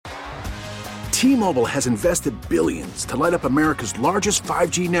T-Mobile has invested billions to light up America's largest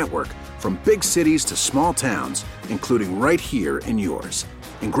 5G network, from big cities to small towns, including right here in yours.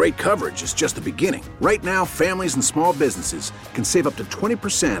 And great coverage is just the beginning. Right now, families and small businesses can save up to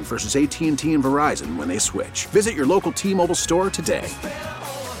 20% versus AT&T and Verizon when they switch. Visit your local T-Mobile store today.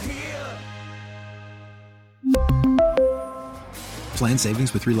 Plan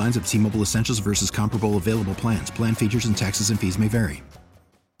savings with 3 lines of T-Mobile Essentials versus comparable available plans. Plan features and taxes and fees may vary.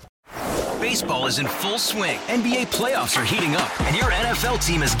 Baseball is in full swing. NBA playoffs are heating up, and your NFL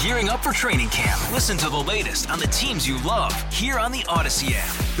team is gearing up for training camp. Listen to the latest on the teams you love here on the Odyssey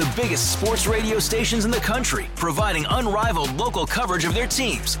app. The biggest sports radio stations in the country, providing unrivaled local coverage of their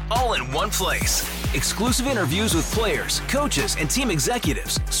teams, all in one place. Exclusive interviews with players, coaches, and team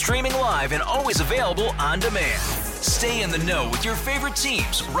executives, streaming live and always available on demand. Stay in the know with your favorite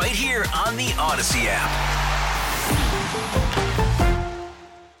teams right here on the Odyssey app.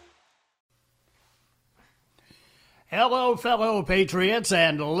 Hello, fellow patriots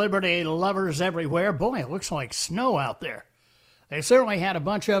and liberty lovers everywhere. Boy, it looks like snow out there. They certainly had a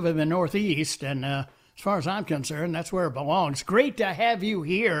bunch of it in the Northeast, and as far as I'm concerned, that's where it belongs. Great to have you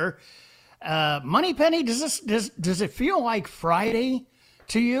here. Moneypenny, does it feel like Friday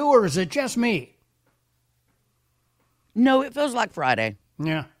to you, or is it just me? No, it feels like Friday.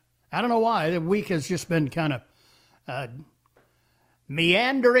 Yeah. I don't know why. The week has just been kind of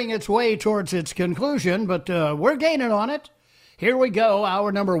meandering its way towards its conclusion, but we're gaining on it. Here we go,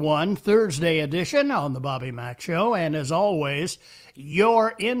 hour number 1, Thursday edition on the Bobby Mack Show. And as always,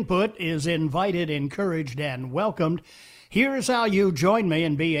 your input is invited, encouraged, and welcomed. Here's how you join me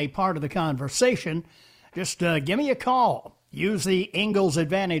and be a part of the conversation. Just give me a call. Use the Ingalls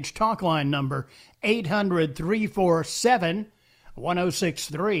Advantage talk line number,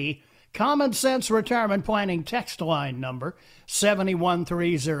 800-347-1063. Common Sense Retirement Planning text line number,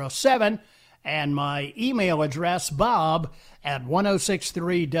 71307. And my email address,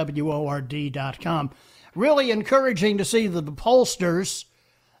 bob@1063word.com. Really encouraging to see that the pollsters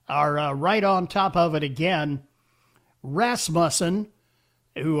are right on top of it again. Rasmussen,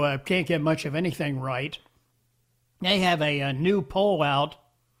 who can't get much of anything right, they have a new poll out.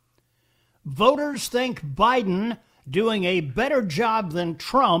 Voters think Biden doing a better job than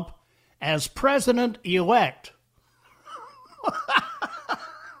Trump as president-elect.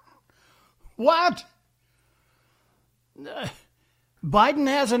 What? Biden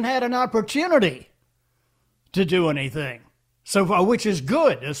hasn't had an opportunity to do anything, so far, which is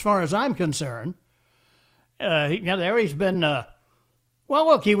good as far as I'm concerned. There he's been, well,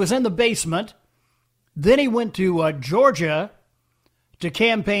 look, he was in the basement. Then he went to Georgia to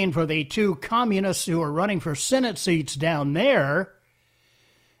campaign for the 2 communists who are running for Senate seats down there,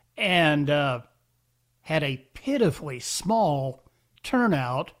 and had a pitifully small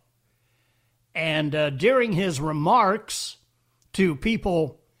turnout. And during his remarks to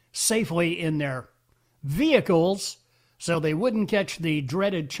people safely in their vehicles so they wouldn't catch the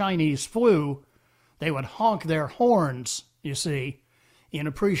dreaded Chinese flu, they would honk their horns, you see, in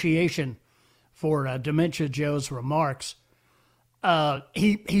appreciation for Dementia Joe's remarks.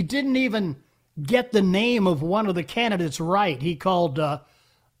 He didn't even get the name of one of the candidates right. He called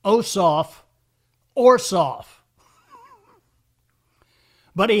Ossoff Orsoff.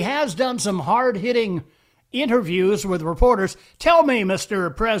 But he has done some hard-hitting interviews with reporters. Tell me,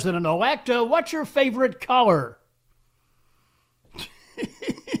 Mr. President-elect, what's your favorite color?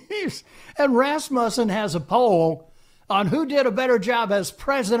 And Rasmussen has a poll on who did a better job as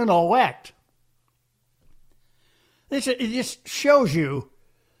president-elect. It just shows you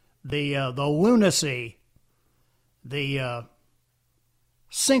the lunacy, the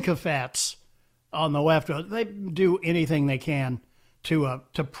sycophants on the left. They do anything they can to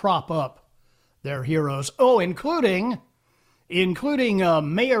prop up their heroes. Oh, including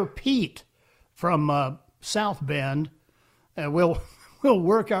Mayor Pete from South Bend. We'll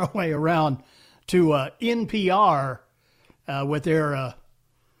work our way around to NPR with their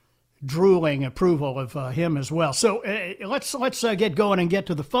drooling approval of him as well. So let's get going and get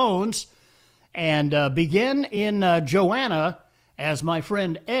to the phones and begin in Joanna, as my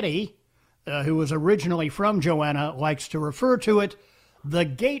friend Eddie, who was originally from Joanna, likes to refer to it, the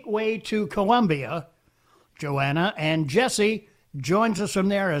gateway to Columbia. Joanna, and Jesse joins us from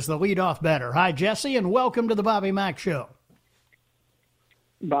there as the leadoff batter. Hi, Jesse, and welcome to the Bobby Mack Show.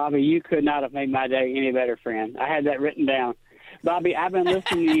 Bobby, you could not have made my day any better, friend. I had that written down. Bobby, I've been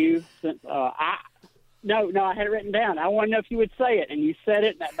listening to you since I had it written down. I want to know if you would say it, and you said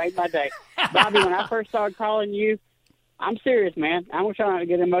it, and that made my day. Bobby, when I first started calling you, I'm serious, man. I'm trying not to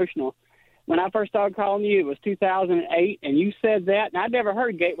get emotional. when I first started calling you, it was 2008, and you said that, and I'd never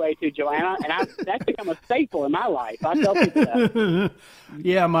heard Gateway to Joanna, and that's become a staple in my life. I tell people that.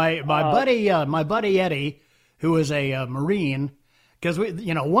 Yeah, my buddy Eddie, who is a Marine, because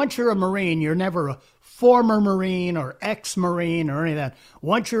once you're a Marine, you're never a former Marine or ex-Marine or any of that.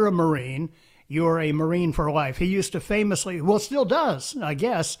 Once you're a Marine, you're a Marine for life. He used to famously, well, still does, I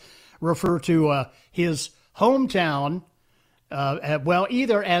guess, refer to his hometown,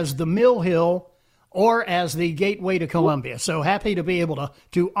 either as the Mill Hill or as the Gateway to Columbia. So happy to be able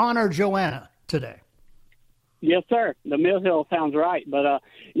to honor Joanna today. Yes, sir. The Mill Hill sounds right. But,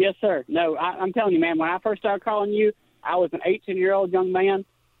 yes, sir. No, I'm telling you, man, when I first started calling you, I was an 18-year-old young man.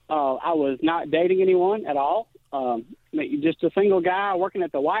 I was not dating anyone at all. Just a single guy working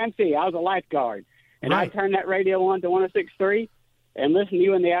at the YMCA. I was a lifeguard. And right. I turned that radio on to 106.3 and listened to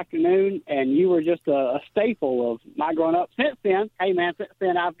you in the afternoon, and you were just a staple of my growing up. Since then,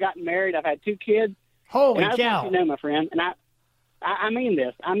 I've gotten married. I've had 2 kids. Holy and cow. You know, my friend, and I mean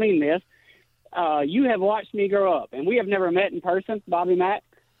this. You have watched me grow up, and we have never met in person, Bobby Mack.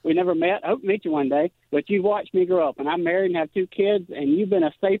 We never met. I hope to meet you one day. But you've watched me grow up, and I'm married and have 2 kids, and you've been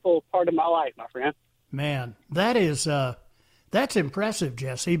a staple part of my life, my friend. Man, that's impressive,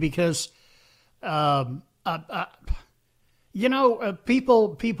 Jesse, because,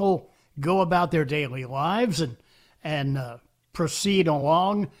 people go about their daily lives and proceed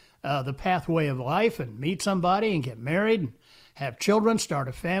along the pathway of life and meet somebody and get married and have children, start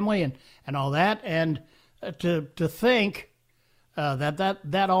a family, and all that. And to think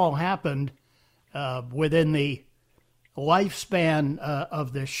that all happened within the lifespan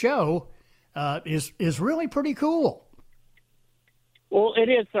of this show is really pretty cool. Well, it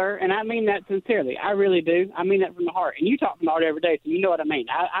is, sir, and I mean that sincerely. I really do. I mean that from the heart. And you talk from the heart every day, so you know what I mean.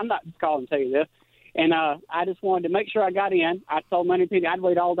 I'm not just calling to tell you this. And I just wanted to make sure I got in. I told many people I'd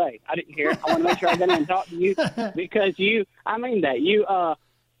wait all day. I didn't care. I want to make sure I got in and talk to you because I mean that.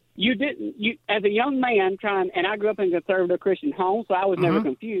 You didn't, as a young man and I grew up in a conservative Christian home, so I was never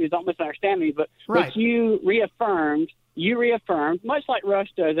confused. Don't misunderstand me, but you reaffirmed, much like Rush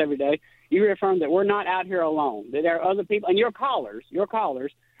does every day, you reaffirmed that we're not out here alone, that there are other people, and your callers you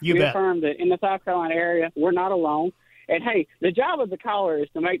reaffirmed that in the South Carolina area, we're not alone. And, hey, the job of the caller is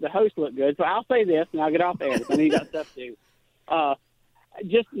to make the host look good, so I'll say this, and I'll get off the air because I know you got stuff to do.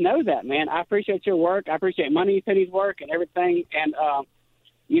 Just know that, man. I appreciate your work. I appreciate Money City's work and everything. And,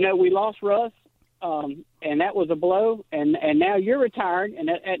 we lost Russ, and that was a blow. And now you're retired, and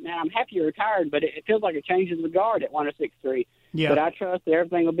I'm happy you're retired, but it feels like it changes the guard at 106.3. Yeah. But I trust that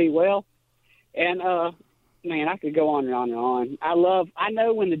everything will be well. And, man, I could go on and on and on. I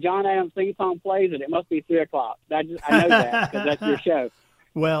know when the John Adams theme song plays it must be 3:00. I know that because that's your show.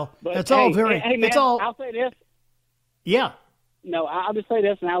 Well, but it's all very. Hey, man, it's all. I'll say this. Yeah. No, I'll just say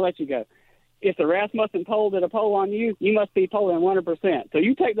this and I'll let you go. If the Rasmussen poll did a poll on you, you must be polling 100%. So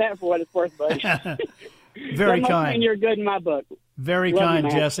you take that for what it's worth, buddy. Very kind. And you're good in my book. Very Love kind,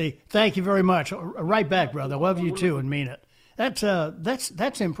 you, Jesse. Thank you very much. Right back, brother. Love you too, and mean it.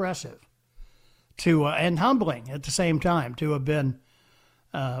 That's impressive. And humbling at the same time to have been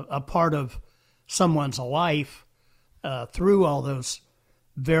a part of someone's life through all those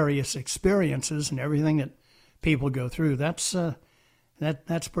various experiences and everything that people go through. That's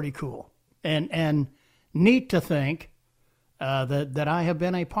pretty cool and neat to think that I have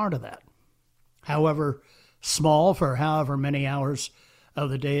been a part of that, however small, for however many hours of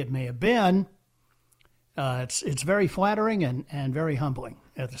the day it may have been. It's very flattering and very humbling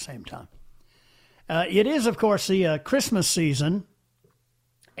at the same time. It is, of course, the Christmas season,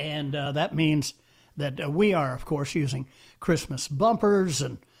 and that means that we are, of course, using Christmas bumpers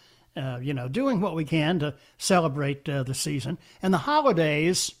and, doing what we can to celebrate the season. And the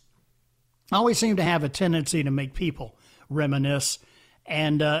holidays always seem to have a tendency to make people reminisce.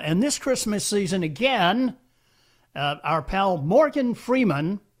 And this Christmas season, again, our pal Morgan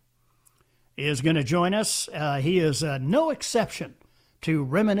Freeman is going to join us. He is no exception to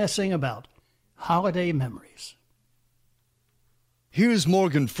reminiscing about holiday memories. Here's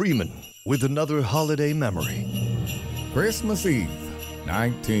Morgan Freeman with another holiday memory. Christmas Eve,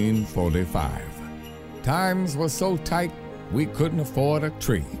 1945. Times were so tight we couldn't afford a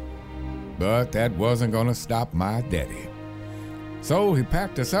tree. But that wasn't going to stop my daddy. So he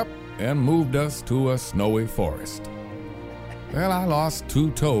packed us up and moved us to a snowy forest. Well, I lost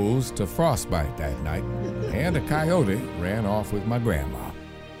 2 toes to frostbite that night, and a coyote ran off with my grandma.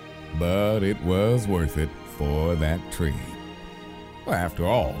 But it was worth it for that tree. Well, after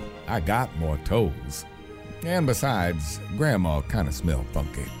all, I got more toes. And besides, Grandma kind of smelled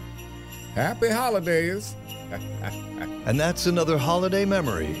funky. Happy holidays! And that's another holiday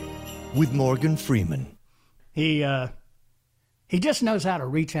memory with Morgan Freeman. He just knows how to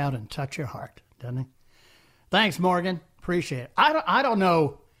reach out and touch your heart, doesn't he? Thanks, Morgan. Appreciate it. I don't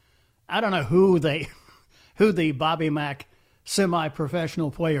know who the Bobby Mack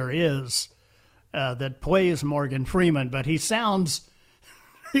semi-professional player is that plays Morgan Freeman, but he sounds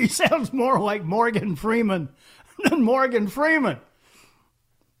more like Morgan Freeman than Morgan Freeman.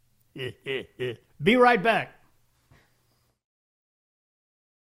 Be right back.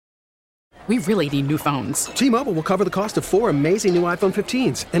 We really need new phones. T-Mobile will cover the cost of 4 amazing new iPhone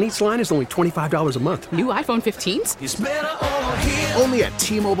 15s, and each line is only $25 a month. New iPhone 15s? It's better over here. Only at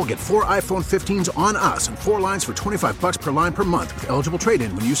T-Mobile, get 4 iPhone 15s on us and 4 lines for $25 per line per month with eligible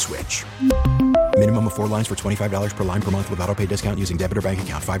trade-in when you switch. Minimum of 4 lines for $25 per line per month with autopay discount using debit or bank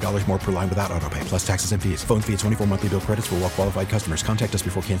account. $5 more per line without autopay, plus taxes and fees. Phone fee at 24 monthly bill credits for well-qualified customers. Contact us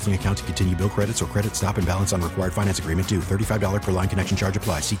before canceling account to continue bill credits or credit stop and balance on required finance agreement due. $35 per line connection charge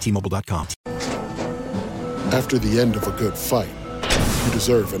applies. See T-Mobile.com. After the end of a good fight, you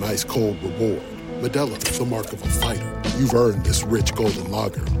deserve an ice-cold reward. Modelo is the mark of a fighter. You've earned this rich golden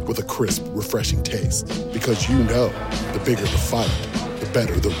lager with a crisp, refreshing taste. Because you know, the bigger the fight, the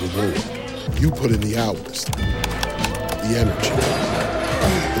better the reward. You put in the hours, the energy,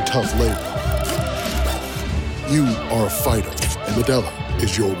 the tough labor. You are a fighter, and Modelo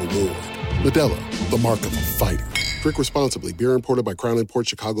is your reward. Modelo, the mark of a fighter. Drink responsibly. Beer imported by Crown Imports,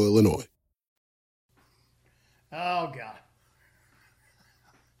 Chicago, Illinois. Oh, God.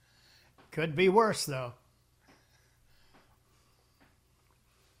 Could be worse, though.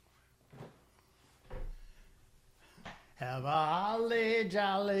 Have a holly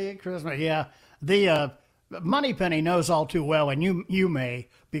jolly Christmas. Yeah, the Moneypenny knows all too well, and you may,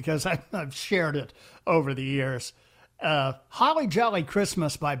 because I've shared it over the years. Holly Jolly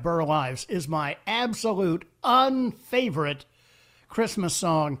Christmas by Burl Ives is my absolute unfavorite Christmas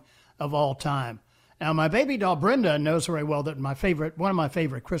song of all time. Now, my baby doll Brenda knows very well that one of my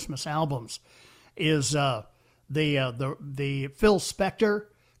favorite Christmas albums is the Phil Spector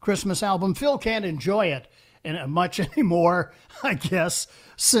Christmas album. Phil can't enjoy it much anymore, I guess,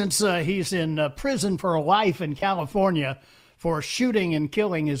 since he's in prison for life in California for shooting and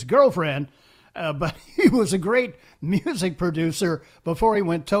killing his girlfriend. But he was a great music producer before he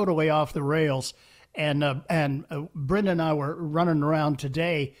went totally off the rails. And Brenda and I were running around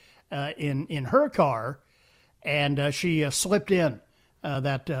today in her car, and she slipped in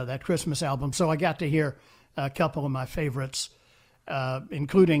that Christmas album. So I got to hear a couple of my favorites,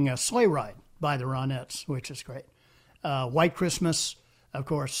 including Sleigh Ride by the Ronettes, which is great. White Christmas, of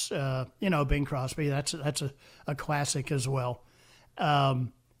course, Bing Crosby. That's a classic as well.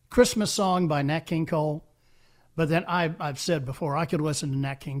 Christmas Song by Nat King Cole. But then I've said before, I could listen to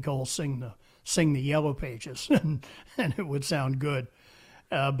Nat King Cole sing the Yellow Pages, and it would sound good.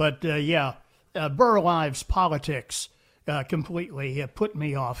 Burl Ives' Politics completely put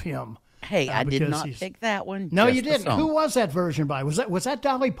me off him. Hey, I did not pick that one. No, you didn't. Who was that version by? Was that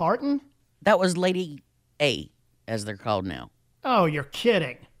Dolly Parton? That was Lady A, as they're called now. Oh, you're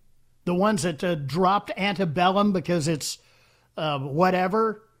kidding. The ones that dropped Antebellum because it's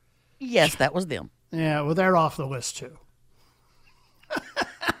whatever? Yes, that was them. Yeah, well, they're off the list, too.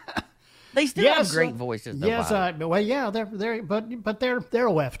 They still have great voices, though. Yes, they're lefties.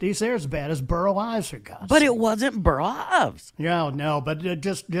 They're as bad as Burl Ives, for God's But sake. it wasn't Burl Ives. Yeah, no, but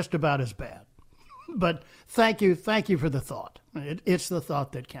just about as bad. But thank you for the thought. It's the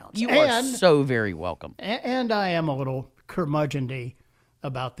thought that counts. You are so very welcome. And I am a little curmudgeon-y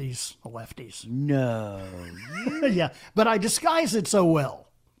about these lefties. No. Yeah, but I disguise it so well.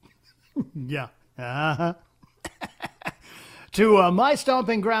 Yeah. Uh-huh. To my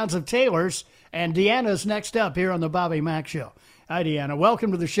stomping grounds of Taylor's, and Deanna's next up here on the Bobby Mack Show. Hi, Deanna.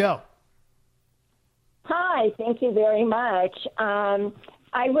 Welcome to the show. Hi. Thank you very much.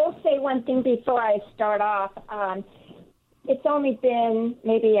 I will say one thing before I start off. It's only been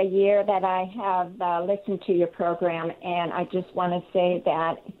maybe a year that I have listened to your program, and I just want to say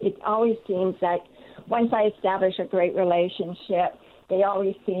that it always seems that once I establish a great relationship, they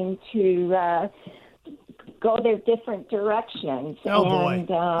always seem to go their different directions. Oh, boy. And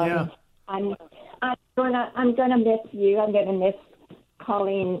yeah. I'm gonna miss you. I'm gonna miss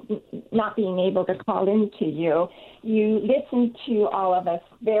not being able to call in to you. You listen to all of us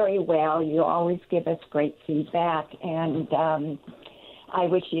very well. You always give us great feedback, and I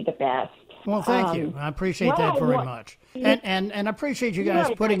wish you the best. Well, thank you. I appreciate that very much. And I appreciate you guys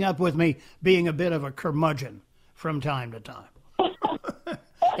putting up with me being a bit of a curmudgeon from time to time.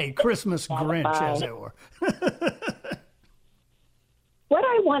 A Christmas Grinch, as it were. What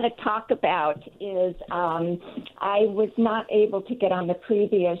I want to talk about is I was not able to get on the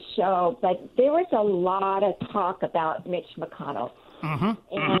previous show, but there was a lot of talk about Mitch McConnell.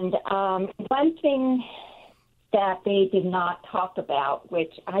 And one thing that they did not talk about,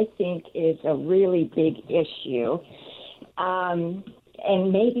 which I think is a really big issue, and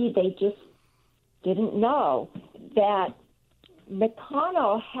maybe they just didn't know, that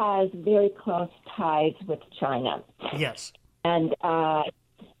McConnell has very close ties with China. Yes. And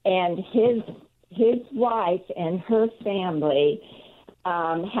his wife and her family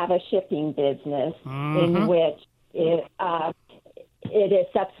have a shipping business in which it is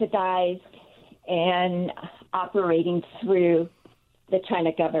subsidized and operating through the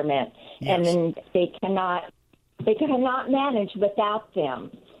China government. Yes. And then they cannot manage without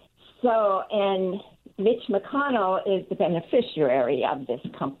them. So, and Mitch McConnell is the beneficiary of this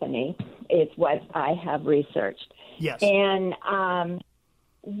company, is what I have researched. Yes. And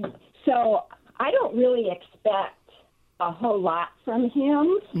so I don't really expect a whole lot from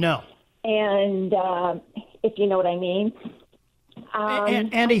him. No. And if you know what I mean.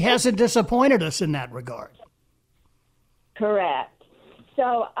 And he hasn't disappointed us in that regard. Correct.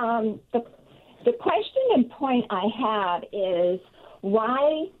 So the question and point I have is,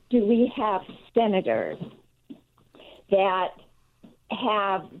 why do we have senators that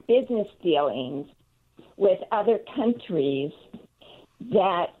have business dealings with other countries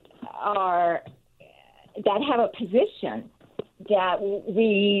that have a position that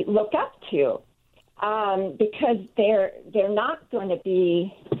we look up to? Because they're not going to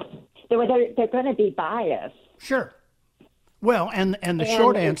be, they're going to be biased. Sure. Well, and the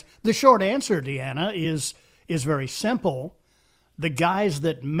short answer, Deanna, is very simple. The guys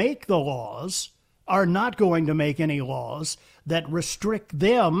that make the laws are not going to make any laws that restrict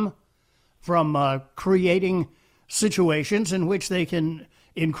them from creating situations in which they can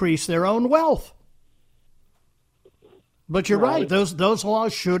increase their own wealth. But you're right. Those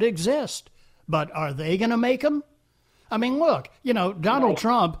laws should exist. But are they going to make them? I mean, look, Donald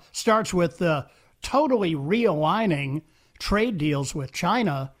Trump starts with totally realigning trade deals with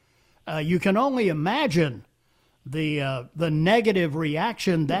China. You can only imagine the negative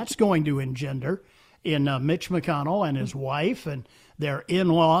reaction that's going to engender in Mitch McConnell and his wife and their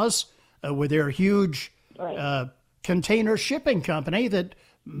in-laws with their huge container shipping company that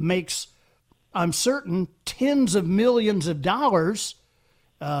makes, I'm certain, tens of millions of dollars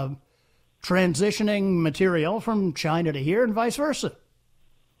transitioning material from China to here and vice versa.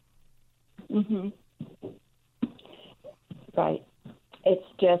 Mm-hmm. Right. It's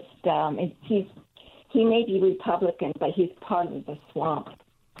just, he may be Republican, but he's part of the swamp.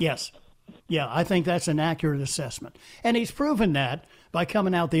 Yes. Yeah, I think that's an accurate assessment. And he's proven that by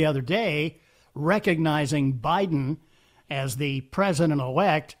coming out the other day, recognizing Biden as the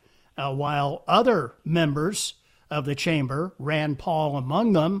president-elect, while other members of the chamber, Rand Paul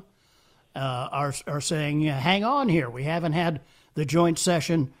among them, are saying, hang on here. We haven't had the joint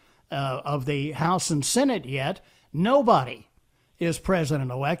session of the House and Senate yet. Nobody is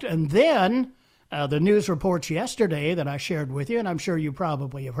president-elect. And then the news reports yesterday that I shared with you, and I'm sure you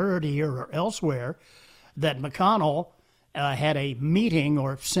probably have heard here or elsewhere, that McConnell had a meeting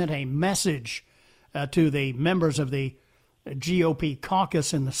or sent a message to the members of the GOP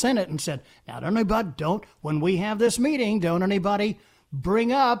caucus in the Senate and said, now, when we have this meeting, don't anybody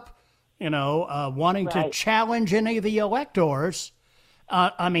bring up, wanting to challenge any of the electors.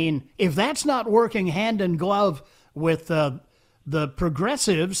 I mean, if that's not working hand in glove with the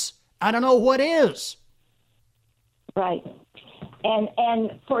progressives, I don't know what is. Right. And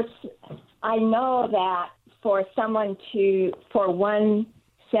I know that for one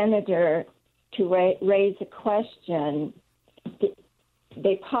senator to raise a question,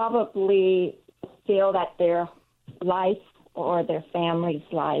 they probably feel that their life or their family's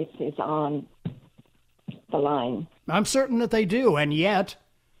life is on the line. I'm certain that they do, and yet,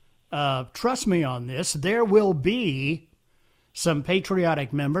 trust me on this, there will be some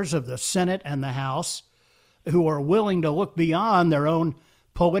patriotic members of the Senate and the House who are willing to look beyond their own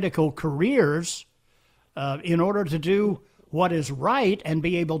political careers in order to do what is right and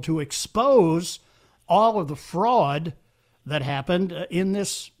be able to expose all of the fraud that happened in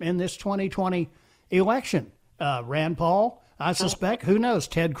this 2020 election. Rand Paul, I suspect, who knows,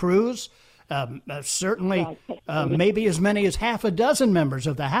 Ted Cruz, certainly maybe as many as half a dozen members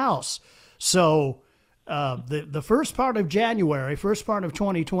of the House. So the first part of January, first part of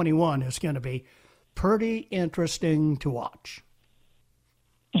 2021 is going to be pretty interesting to watch.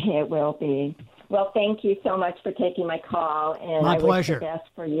 It will be. Well, thank you so much for taking my call, and my pleasure. Wish the best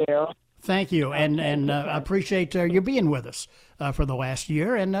for you. Thank you, and I appreciate you being with us for the last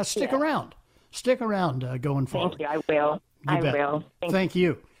year, and stick around. stick around going forward. Thank you. I will. You bet. Will. Thank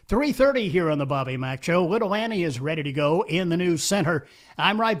you. 3:30 here on the Bobby Mack Show. Little Annie is ready to go in the news center.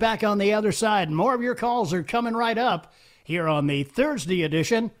 I'm right back on the other side. More of your calls are coming right up here on the Thursday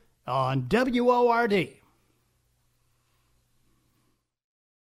edition on WORD.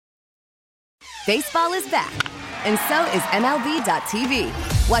 Baseball is back, and so is MLB.tv.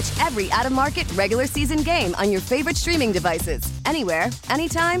 Watch every out-of-market regular season game on your favorite streaming devices, anywhere,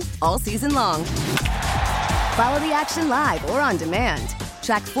 anytime, all season long. Follow the action live or on demand.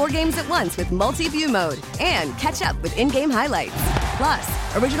 Track 4 games at once with multi-view mode and catch up with in-game highlights.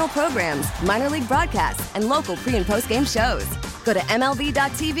 Plus, original programs, minor league broadcasts, and local pre- and post-game shows. Go to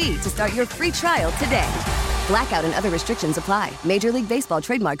MLB.tv to start your free trial today. Blackout and other restrictions apply. Major League Baseball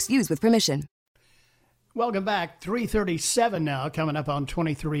trademarks used with permission. Welcome back. 3:37 now, coming up on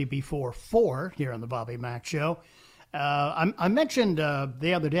 23 before 4 here on the Bobby Mack Show. I mentioned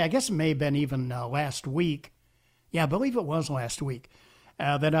the other day, I guess it may have been even last week. Yeah, I believe it was last week,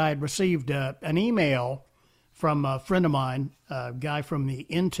 that I had received an email from a friend of mine, a guy from the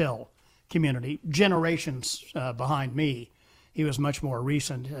Intel community, generations behind me. He was much more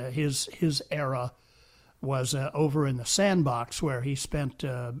recent. His era was over in the Sandbox, where he spent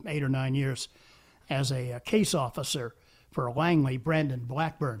 8 or 9 years as a case officer for Langley. Brandon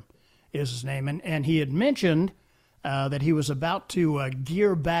Blackburn is his name. And he had mentioned that he was about to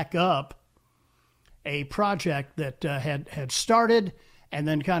gear back up a project that had started and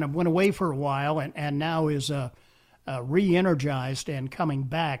then kind of went away for a while and now is re-energized and coming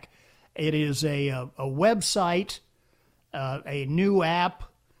back. It is a website, a new app,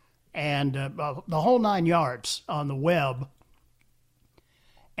 and the whole 9 yards on the web.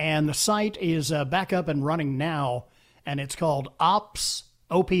 And the site is back up and running now, and it's called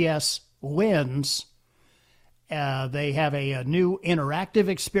OPS Lens. They have a new interactive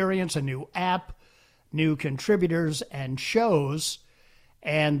experience, a new app, new contributors and shows,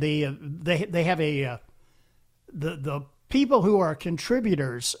 and they have the people who are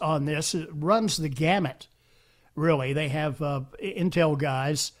contributors on this, it runs the gamut, really. They have Intel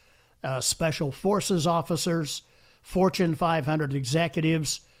guys, special forces officers, Fortune 500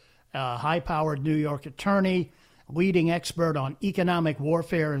 executives, high-powered New York attorney, leading expert on economic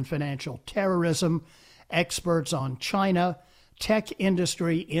warfare and financial terrorism, experts on China, tech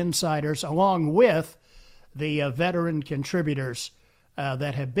industry insiders, along with the veteran contributors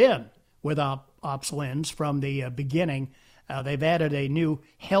that have been with Ops Lens from the beginning. They've added a new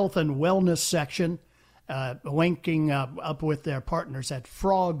health and wellness section, linking up with their partners at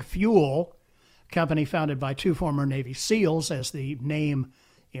Frog Fuel, company founded by 2 former Navy SEALs, as the name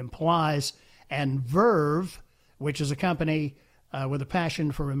implies, and Verve, which is a company with a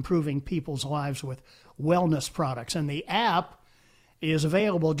passion for improving people's lives with wellness products. And the app is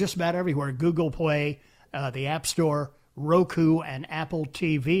available just about everywhere: Google Play, the App Store, Roku, and Apple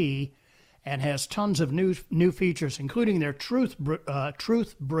TV, and has tons of new features, including their Truth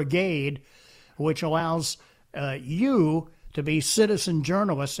Brigade, which allows you to be citizen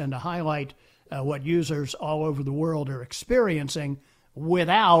journalists and to highlight what users all over the world are experiencing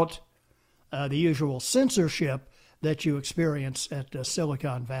without the usual censorship that you experience at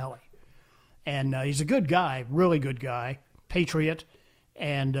Silicon Valley. And he's a good guy, really good guy, patriot,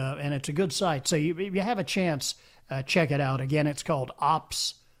 and it's a good site. So if you have a chance, check it out. Again, it's called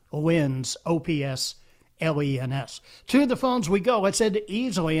Ops Lens, OPSLENS. To the phones we go. Let's head to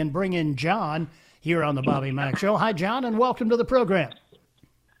Easley and bring in John here on the Bobby Mack Show. Hi, John, and welcome to the program.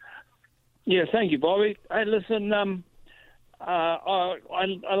 Yeah, thank you, Bobby. Hey, listen, I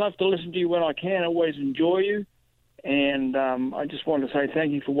love to listen to you when I can. I always enjoy you. And I just want to say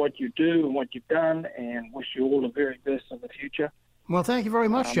thank you for what you do and what you've done, and wish you all the very best in the future. Well, thank you very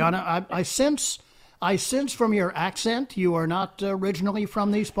much, John. I sense from your accent you are not originally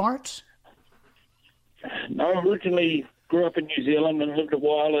from these parts? No, originally grew up in New Zealand and lived a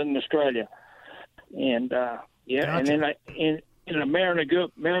while in Australia. And, gotcha. And then I married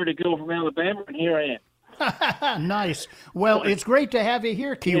a girl from Alabama, and here I am. Nice. Well, it's great to have you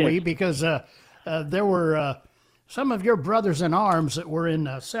here, Kiwi, because there were some of your brothers in arms that were in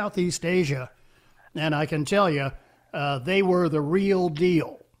Southeast Asia, and I can tell you, they were the real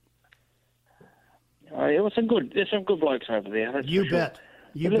deal. There's some good blokes over there. That's you for sure. Bet.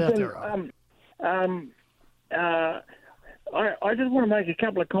 You bet there are. I just want to make a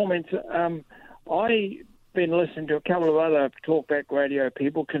couple of comments. I've been listening to a couple of other talkback radio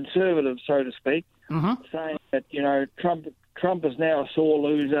people, conservatives, so to speak, saying that, Trump is now a sore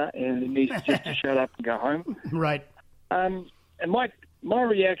loser and he needs just to shut up and go home. Right. And my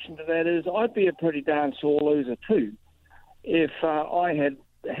reaction to that is I'd be a pretty darn sore loser too if I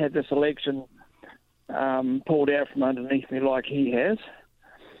had this election pulled out from underneath me like he has.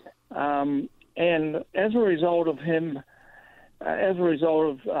 And as a result of him,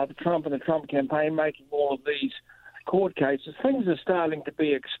 Trump and the Trump campaign making all of these court cases, things are starting to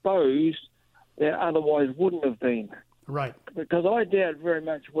be exposed that otherwise wouldn't have been. Right. Because I doubt very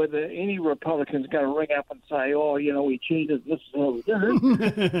much whether any Republican's going to ring up and say, oh, we cheated, this is how we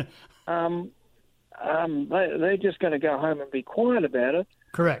did it. They're just going to go home and be quiet about it.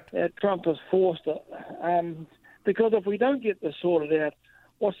 Correct. Trump has forced it. Because if we don't get this sorted out,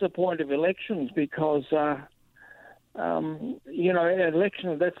 what's the point of elections? Because, election,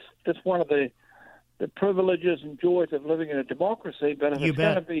 that's one of the privileges and joys of living in a democracy. But if it's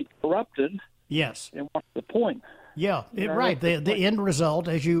going to be corrupted, yes, then what's the point? Yeah, right. The end result,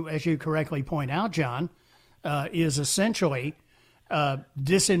 as you correctly point out, John, is essentially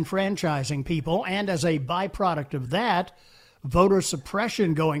disenfranchising people, and as a byproduct of that, voter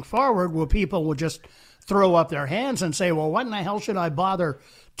suppression going forward, where people will just throw up their hands and say, well, what in the hell should I bother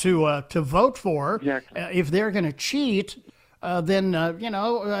to vote for? Exactly. If they're going to cheat? Then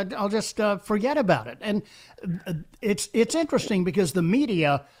I'll just forget about it. And it's interesting because the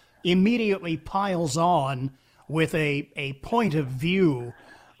media immediately piles on with a point of view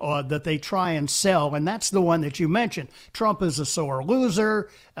that they try and sell, and that's the one that you mentioned. Trump is a sore loser.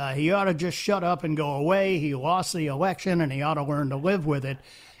 He ought to just shut up and go away. He lost the election, and he ought to learn to live with it.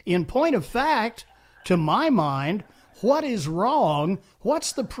 In point of fact, to my mind, what is wrong?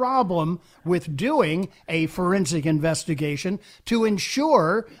 What's the problem with doing a forensic investigation to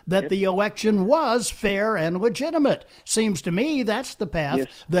ensure that the election was fair and legitimate? Seems to me that's the path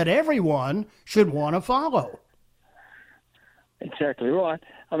that everyone should want to follow. Exactly right.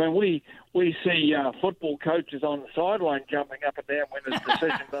 I mean, we see football coaches on the sideline jumping up and down when this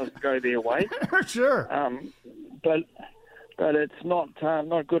decision doesn't go their way. Sure. But it's not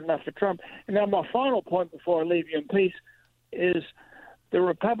good enough for Trump. And now my final point before I leave you in peace is the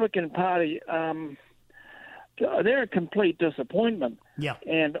Republican Party, they're a complete disappointment. Yeah.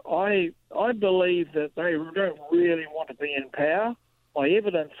 And I believe that they don't really want to be in power. My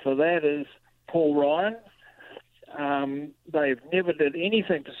evidence for that is Paul Ryan. They've never did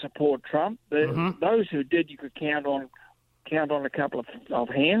anything to support Trump. Those who did, you could count on a couple of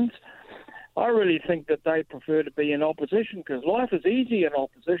hands. I really think that they prefer to be in opposition because life is easy in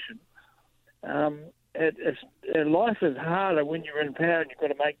opposition. Life is harder when you're in power and you've got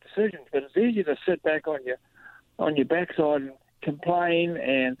to make decisions, but it's easy to sit back on your backside and complain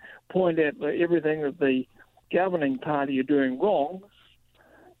and point out everything that the governing party are doing wrong.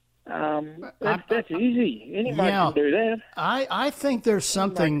 That's easy. Anybody can do that. I think there's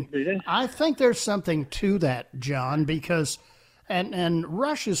something. I think there's something to that, John, because, and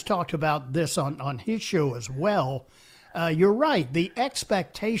Rush has talked about this on his show as well. You're right. The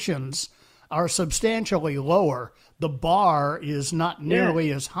expectations are substantially lower. The bar is not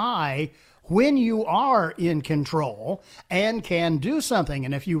nearly as high when you are in control and can do something.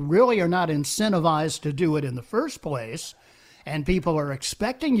 And if you really are not incentivized to do it in the first place, and people are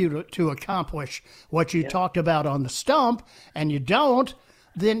expecting you to accomplish what you talked about on the stump, and you don't,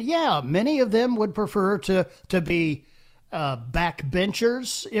 then many of them would prefer to be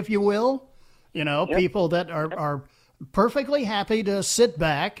backbenchers, if you will. People that are perfectly happy to sit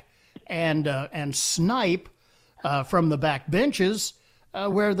back and snipe from the back benches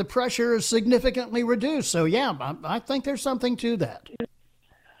where the pressure is significantly reduced. So I think there's something to that.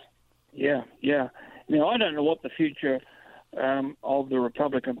 Yeah. Now I don't know what the future of the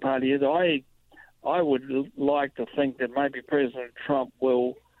Republican Party is. I would like to think that maybe President Trump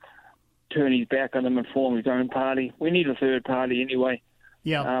will turn his back on them and form his own party. We need a third party anyway.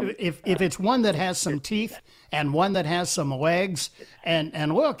 Yeah, if it's one that has some teeth and one that has some legs,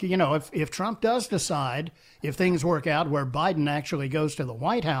 and look, if Trump does decide, if things work out where Biden actually goes to the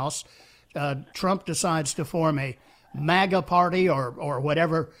White House, Trump decides to form a MAGA party or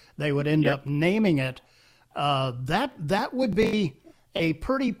whatever they would end up naming it, that would be a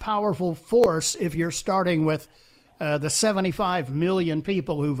pretty powerful force if you're starting with the 75 million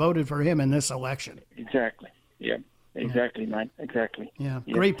people who voted for him in this election. Exactly. Yeah. Exactly, mate. Exactly. Yeah.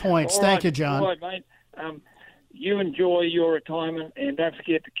 Great points. Thank you, John. All right, mate. You enjoy your retirement, and don't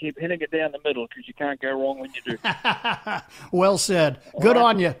forget to keep hitting it down the middle because you can't go wrong when you do. Well said. Good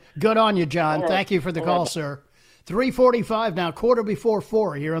on you. Good on you, John. Thank you for the call, sir. 3:45 now,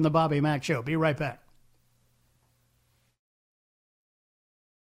 4:45 here on the Bobby Mack Show. Be right back.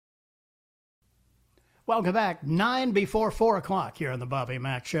 Welcome back. 9 before 4 o'clock here on the Bobby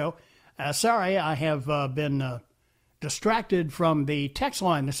Mack Show. Sorry, I have been distracted from the text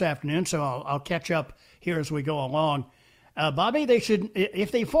line this afternoon, so I'll catch up here as we go along. Bobby, they should,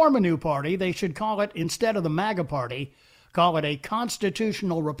 if they form a new party, they should call it, instead of the MAGA party, call it a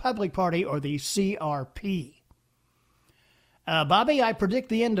Constitutional Republic Party, or the CRP. Bobby, I predict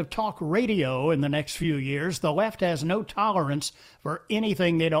the end of talk radio in the next few years. The left has no tolerance for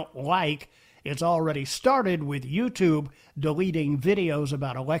anything they don't like. It's already started with YouTube deleting videos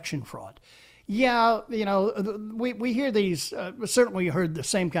about election fraud. Yeah, you know, we hear these, certainly heard the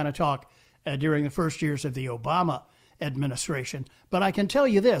same kind of talk during the first years of the Obama administration. But I can tell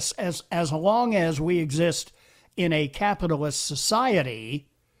you this, as long as we exist in a capitalist society,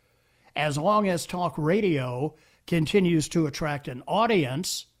 as long as talk radio continues to attract an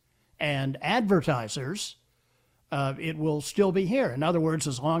audience and advertisers, it will still be here. In other words,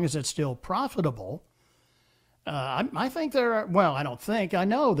 as long as it's still profitable, I think there are, well, I don't think, I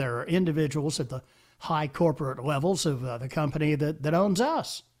know there are individuals at the high corporate levels of the company that owns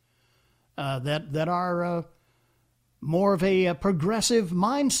us that are more of a progressive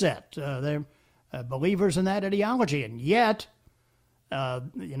mindset. They're believers in that ideology, and yet,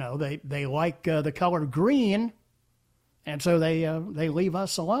 you know, they like the color green, and so they leave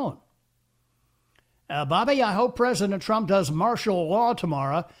us alone. Bobby, I hope President Trump does martial law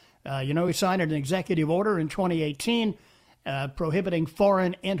tomorrow. You know, he signed an executive order in 2018 prohibiting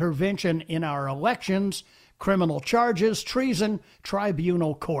foreign intervention in our elections, criminal charges, treason,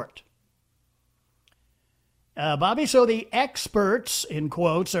 tribunal court. Bobby, so the experts, in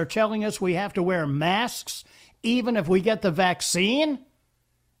quotes, are telling us we have to wear masks even if we get the vaccine?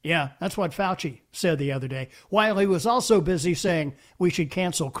 Yeah, that's what Fauci said the other day, while he was also busy saying we should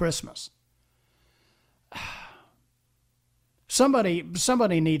cancel Christmas. Somebody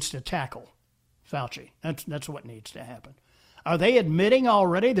needs to tackle Fauci. That's what needs to happen. Are they admitting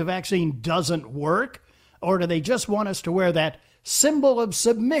already the vaccine doesn't work, or do they just want us to wear that symbol of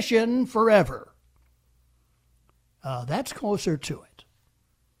submission forever? That's closer to it.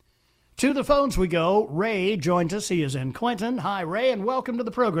 To the phones we go. Ray joins us. He is in Clinton. Hi, Ray, and welcome to the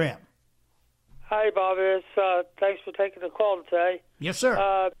program. Hi, Bobby. Thanks for taking the call today. Yes, sir.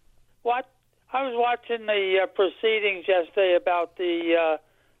 I was watching the proceedings yesterday about the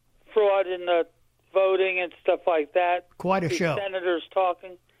fraud in the voting and stuff like that. Quite a show. Senators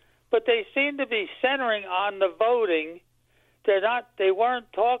talking, but they seem to be centering on the voting. They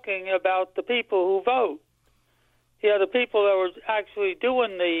weren't talking about the people who vote. You know, the people that were actually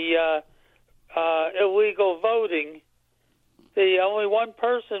doing the illegal voting. The only one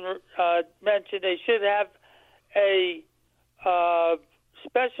person mentioned they should have a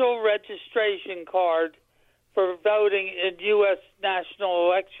special registration card for voting in U.S. national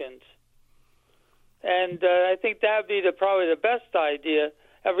elections. And I think that would be probably the best idea.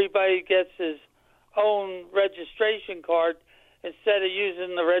 Everybody gets his own registration card instead of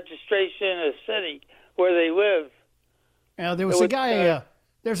using the registration in a city where they live. There's a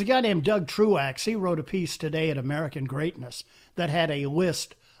guy named Doug Truax. He wrote a piece today at American Greatness that had a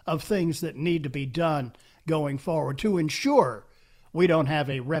list of things that need to be done going forward to ensure we don't have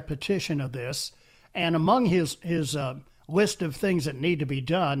a repetition of this. And among his list of things that need to be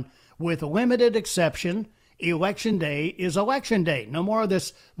done, with limited exception, Election Day is Election Day. No more of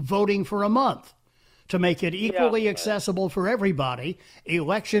this voting for a month. To make it equally accessible for everybody,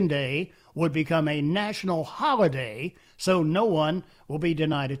 Election Day would become a national holiday, so no one will be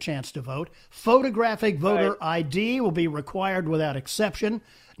denied a chance to vote. Photographic voter ID will be required without exception.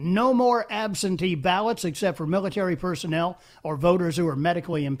 No more absentee ballots except for military personnel or voters who are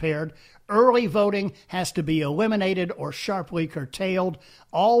medically impaired. Early voting has to be eliminated or sharply curtailed.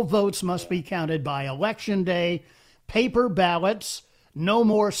 All votes must be counted by Election Day. Paper ballots, no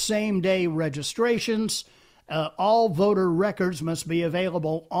more same-day registrations. All voter records must be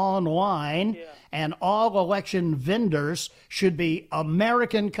available online, and all election vendors should be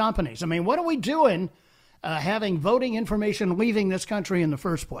American companies. I mean, what are we doing having voting information leaving this country in the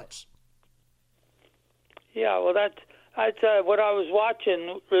first place? Yeah, well, that's what I was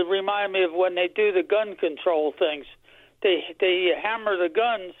watching. It reminded me of when they do the gun control things. They hammer the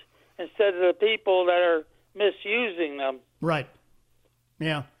guns instead of the people that are misusing them. Right.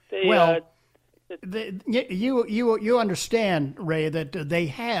 Yeah. You understand, Ray, that they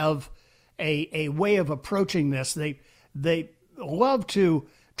have a way of approaching this. They love to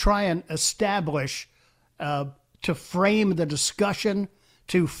try and establish, to frame the discussion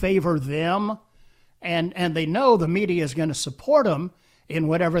to favor them, and they know the media is going to support them in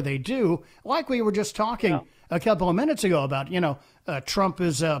whatever they do. Like we were just talking a couple of minutes ago about, Trump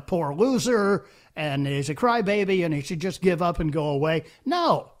is a poor loser and he's a crybaby and he should just give up and go away.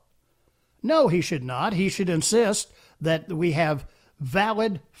 No, he should not. He should insist that we have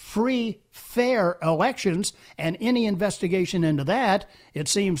valid, free, fair elections, and any investigation into that, it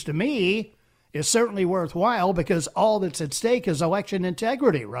seems to me, is certainly worthwhile because all that's at stake is election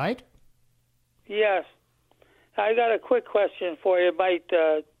integrity, right? Yes. I got a quick question for you. It might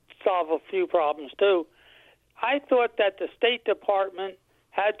solve a few problems, too. I thought that the State Department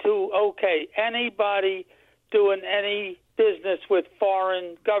had to okay anybody doing any business with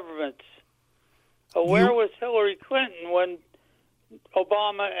foreign governments. Where was Hillary Clinton when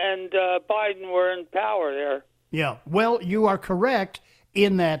Obama and Biden were in power there? Yeah, well, you are correct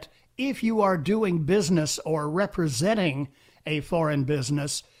in that if you are doing business or representing a foreign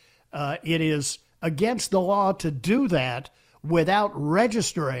business, it is against the law to do that without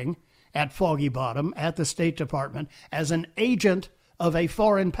registering at Foggy Bottom at the State Department as an agent of a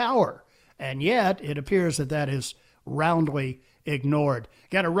foreign power. And yet, it appears that that is roundly ignored.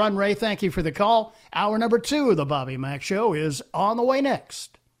 Got to run, Ray. Thank you for the call. Hour number 2 of the Bobby Mack Show is on the way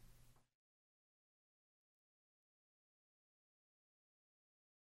next.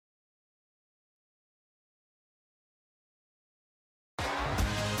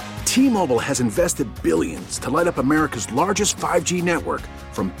 T-Mobile has invested billions to light up America's largest 5G network,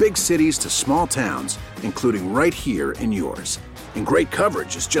 from big cities to small towns, including right here in yours. And great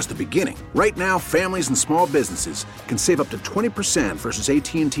coverage is just the beginning. Right now, families and small businesses can save up to 20% versus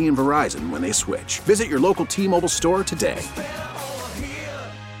AT&T and Verizon when they switch. Visit your local T-Mobile store today.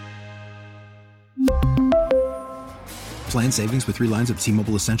 Plan savings with 3 lines of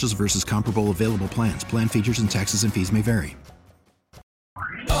T-Mobile Essentials versus comparable available plans. Plan features and taxes and fees may vary.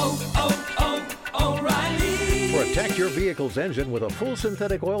 Protect your vehicle's engine with a full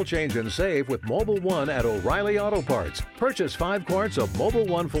synthetic oil change and save with Mobil 1 at O'Reilly Auto Parts. Purchase 5 quarts of Mobil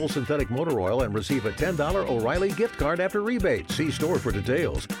 1 full synthetic motor oil and receive a $10 O'Reilly gift card after rebate. See store for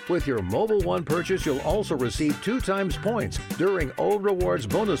details. With your Mobil 1 purchase, you'll also receive 2 times points during O Rewards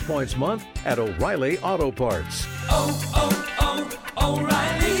Bonus Points Month at O'Reilly Auto Parts.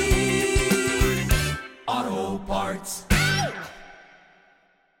 O'Reilly Auto Parts.